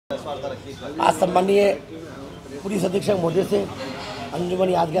आज सम्मानीय पुलिस अधीक्षक महोदय से अंजुमन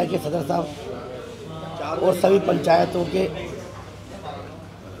यादगार के सदर साहब और सभी पंचायतों के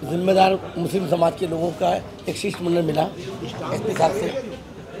जिम्मेदार मुस्लिम समाज के लोगों का एक शिष्टमंडल मिला एसपी साहब से,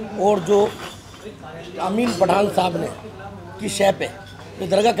 और जो अमीन पठान साहब ने की शय पे जो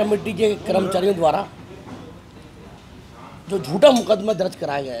दरगाह कमेटी के कर्मचारियों द्वारा जो झूठा मुकदमा दर्ज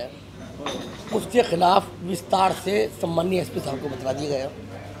कराया गया है उसके खिलाफ विस्तार से सम्मानीय एसपी साहब को बता दिया गया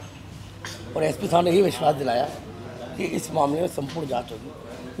और एसपी साहब ने यही विश्वास दिलाया कि इस मामले में संपूर्ण जांच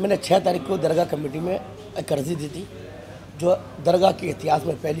होगी। मैंने 6 तारीख को दरगाह कमेटी में एक अर्जी दी थी, जो दरगाह के इतिहास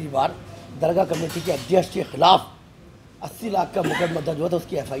में पहली बार दरगाह कमेटी के अध्यक्ष के खिलाफ 80 लाख का मुकदमा दर्ज हुआ था।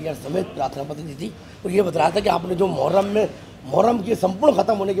 उसकी FIR समेत प्रार्थना पत्र दी थी और ये बताया था कि आपने जो मुहर्रम के संपूर्ण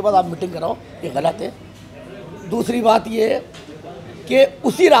ख़त्म होने के बाद आप मीटिंग कराओ, ये गलत है। दूसरी बात ये है कि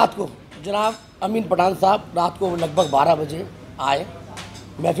उसी रात को जनाब अमीन पठान साहब रात को लगभग 12 बजे आए,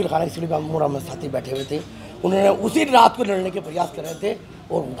 महफिल खाने की सीढ़ी पर मुहर्रम में साथी बैठे हुए थे। उन्होंने उसी रात को लड़ने के प्रयास कर रहे थे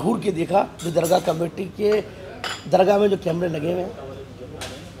और घूर के देखा जो दरगाह कमेटी के दरगाह में जो कैमरे लगे हुए हैं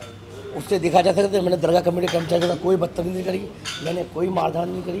उससे देखा जा सकता है। मैंने दरगाह कमेटी कर्मचारी का कोई बदतमीजी नहीं करी, मैंने कोई मारधाड़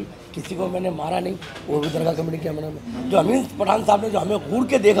नहीं करी, किसी को मैंने मारा नहीं। वो भी दरगाह कमेटी के कैमरे में जो अमीन पठान साहब ने जो हमें घूर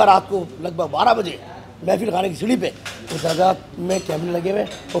के देखा रात को लगभग 12 बजे महफिल खाने की सीढ़ी पे, उस जगह में कैमरे लगे हुए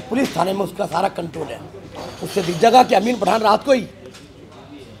और पुलिस थाने में उसका सारा कंट्रोल है। उससे दिख जगह कि अमीन पठान रात को ही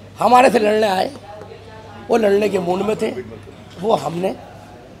हमारे से लड़ने आए, वो लड़ने के मूड में थे, वो हमने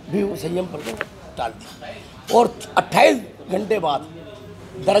भी संयम पर टाल दी और 28 घंटे बाद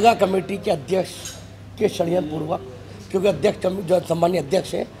दरगाह कमेटी के अध्यक्ष के षड्यंत्रपूर्वक, क्योंकि अध्यक्ष जो सम्मानीय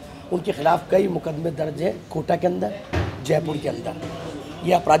अध्यक्ष हैं उनके खिलाफ कई मुकदमे दर्ज हैं कोटा के अंदर, जयपुर के अंदर।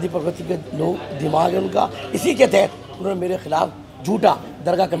 यह आपराधिक प्रवृत्ति के लोग दिमाग है उनका, इसी के तहत उन्होंने मेरे खिलाफ झूठा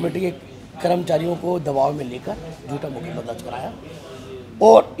दरगाह कमेटी के कर्मचारियों को दबाव में लेकर झूठा मुकदमा दर्ज कराया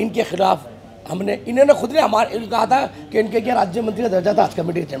और इनके खिलाफ इन्होंने खुद ने हमारे कहा था कि इनके क्या राज्य मंत्री का दर्जा था, आज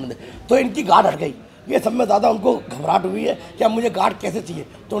कमेटी के चेयरमैन, तो इनकी गार्ड हट गई। ये सब में ज़्यादा उनको घबराहट हुई है कि अब मुझे गार्ड कैसे चाहिए,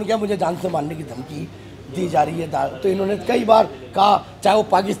 तो उनके मुझे जान से मारने की धमकी दी जा रही है। तो इन्होंने कई बार कहा, चाहे वो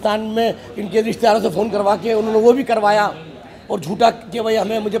पाकिस्तान में इनके रिश्तेदारों से फ़ोन करवा के उन्होंने वो भी करवाया और झूठा कि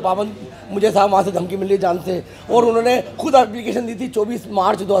भाई मुझे साहब वहाँ से धमकी मिली जान से, और उन्होंने खुद एप्लीकेशन दी थी 24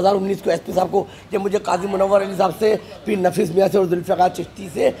 मार्च 2019 को एसपी साहब को कि मुझे काजी मुनव्वर अली साहब से, फिर नफीस मियाँ से और जुल्फ़िकार चिश्ती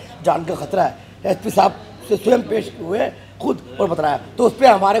से जान का खतरा है। एसपी साहब से स्वयं पेश हुए खुद और बताया, तो उस पर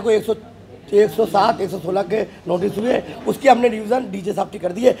हमारे को 107 116 के नोटिस हुए। उसकी हमने डिवीज़न डीजे साहब की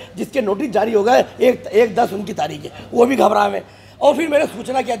कर दिए, जिसके नोटिस जारी हो गए 1/10 उनकी तारीख है, वो भी घबरा में। और फिर मैंने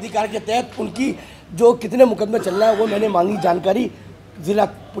सूचना के अधिकार के तहत उनकी जो कितने मुकदमे चल रहा है वो मैंने मांगी जानकारी जिला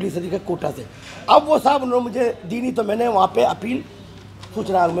पुलिस अधीक्षक कोटा से। अब वो साहब उन्होंने मुझे दी नहीं, तो मैंने वहाँ पे अपील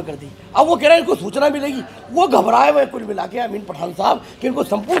सूचना आयोग में कर दी। अब वो कह रहे हैं इनको सूचना मिलेगी, वो घबराए हुए कुल मिला के अमीन पठान साहब कि इनको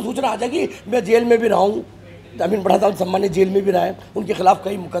संपूर्ण सूचना आ जाएगी। मैं जेल में भी रहा हूँ, अमीन पठान साहब सम्मान्य जेल में भी रहा है, उनके खिलाफ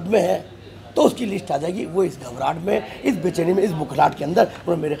कई मुकदमे हैं, तो उसकी लिस्ट आ जाएगी। वो इस घबराहट में, इस बेचैनी में, इस बुखलाहट के अंदर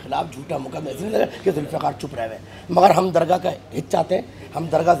उन्होंने मेरे खिलाफ झूठा मुकदमा ऐसे नहीं लगा कि जुल्फ़िकार चुप रहे हुए। मगर हम दरगाह का हित चाहते हैं, हम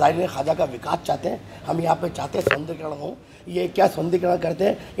दरगाह ज़ाहिर ख़ाजा का विकास चाहते हैं, हम यहाँ पे चाहते हैं सौंदर्यीकरण हो। ये क्या सौंदर्यीकरण करते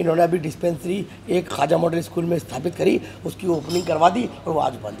हैं, इन्होंने अभी डिस्पेंसरी एक ख्वाजा मॉडल स्कूल में स्थापित करी, उसकी ओपनिंग करवा दी और वो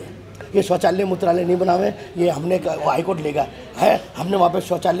आज बंद है। ये शौचालय मूत्रालय नहीं बना हुए, ये हमने हाईकोर्ट लेगा है, हमने वहाँ पे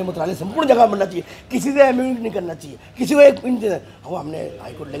शौचालय मूत्रालय संपूर्ण जगह बनना चाहिए, किसी से एम्यूट नहीं करना चाहिए, किसी को एक वो हमने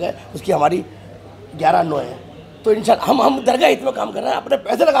हाईकोर्ट लेगा, उसकी हमारी 11/9 है। तो इंशाल्लाह हम दरगाह हित में काम कर रहे हैं, अपने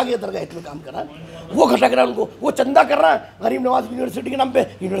पैसे लगा के दरगाह हित में काम कर रहा है। वो खटक रहा है उनको, वो चंदा कर रहा है गरीब नवाज यूनिवर्सिटी के नाम पे,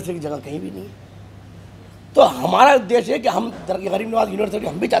 यूनिवर्सिटी की जगह कहीं भी नहीं है। तो हमारा उद्देश्य है कि हम गरीब नवाज यूनिवर्सिटी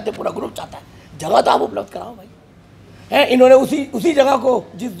हम भी चाहते हैं, पूरा ग्रुप चाहता है, जगह तो आप उपलब्ध कराओ भाई है। इन्होंने उसी जगह को,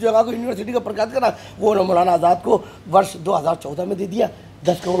 जिस जगह को यूनिवर्सिटी का प्रकाश करा, वो मौलाना आज़ाद को वर्ष 2014 में दे दिया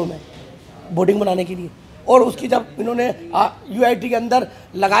 10 करोड़ में बोर्डिंग बनाने के लिए। और उसकी जब इन्होंने UIT के अंदर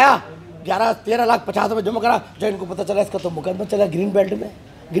लगाया 13 लाख 50 रुपये जमा करा, जो इनको पता चला इसका तो मुकदमा चला ग्रीन बेल्ट में।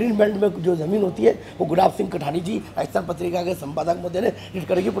 ग्रीन बेल्ट में जो ज़मीन होती है वो गुलाब सिंह कठानी जी राजस्थान पत्रिका के संपादक महोदय ने हिट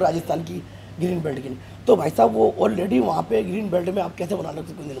करेगी पूरा राजस्थान की ग्रीन बेल्ट की। तो भाई साहब वो ऑलरेडी वहाँ पे ग्रीन बेल्ट में आप कैसे बना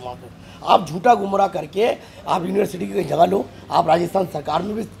सकते निर्माण को, आप झूठा गुमराह करके आप यूनिवर्सिटी की जगह लो। आप राजस्थान सरकार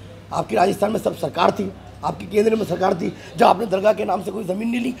में भी, आपकी राजस्थान में सब सरकार थी, आपकी केंद्र में सरकार थी, जब आपने दरगाह के नाम से कोई ज़मीन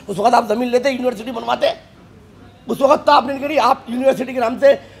नहीं ली, उस वक्त आप ज़मीन लेते यूनिवर्सिटी बनवाते, उस वक्त तो आपने नहीं करी। आप यूनिवर्सिटी के नाम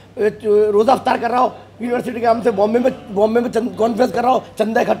से रोज़ा अफ्तार कर रहा हो, यूनिवर्सिटी के नाम से बॉम्बे में कॉन्फ्रेंस कर रहा हो,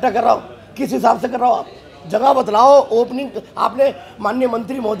 चंदा इकट्ठा कर रहा हो, किस हिसाब से कर रहा हो आप? जगह बतलाओ। ओपनिंग आपने माननीय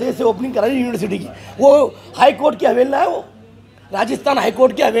मंत्री महोदय से ओपनिंग कराई यूनिवर्सिटी की, वो हाई कोर्ट की अवहेलना है, वो राजस्थान हाई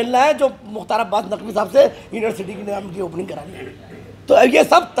कोर्ट की अवहेलना है जो मुख्तार अब्बास नकवी साहब से यूनिवर्सिटी के नाम की ओपनिंग करानी है। तो ये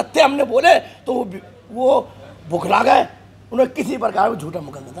सब तथ्य हमने बोले तो वो बुखला गए उन्होंने किसी प्रकार का झूठा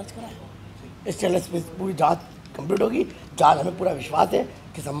मुकदमा दर्ज कराया। इस चैनल पे पूरी जांच कंप्लीट होगी। जांच हमें पूरा विश्वास है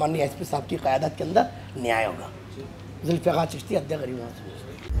कि सम्माननीय एसपी साहब की क़यादत के अंदर न्याय होगा। जुल्फ़िकार चिश्ती, अध्यक्ष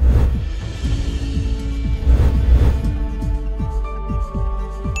गरीब।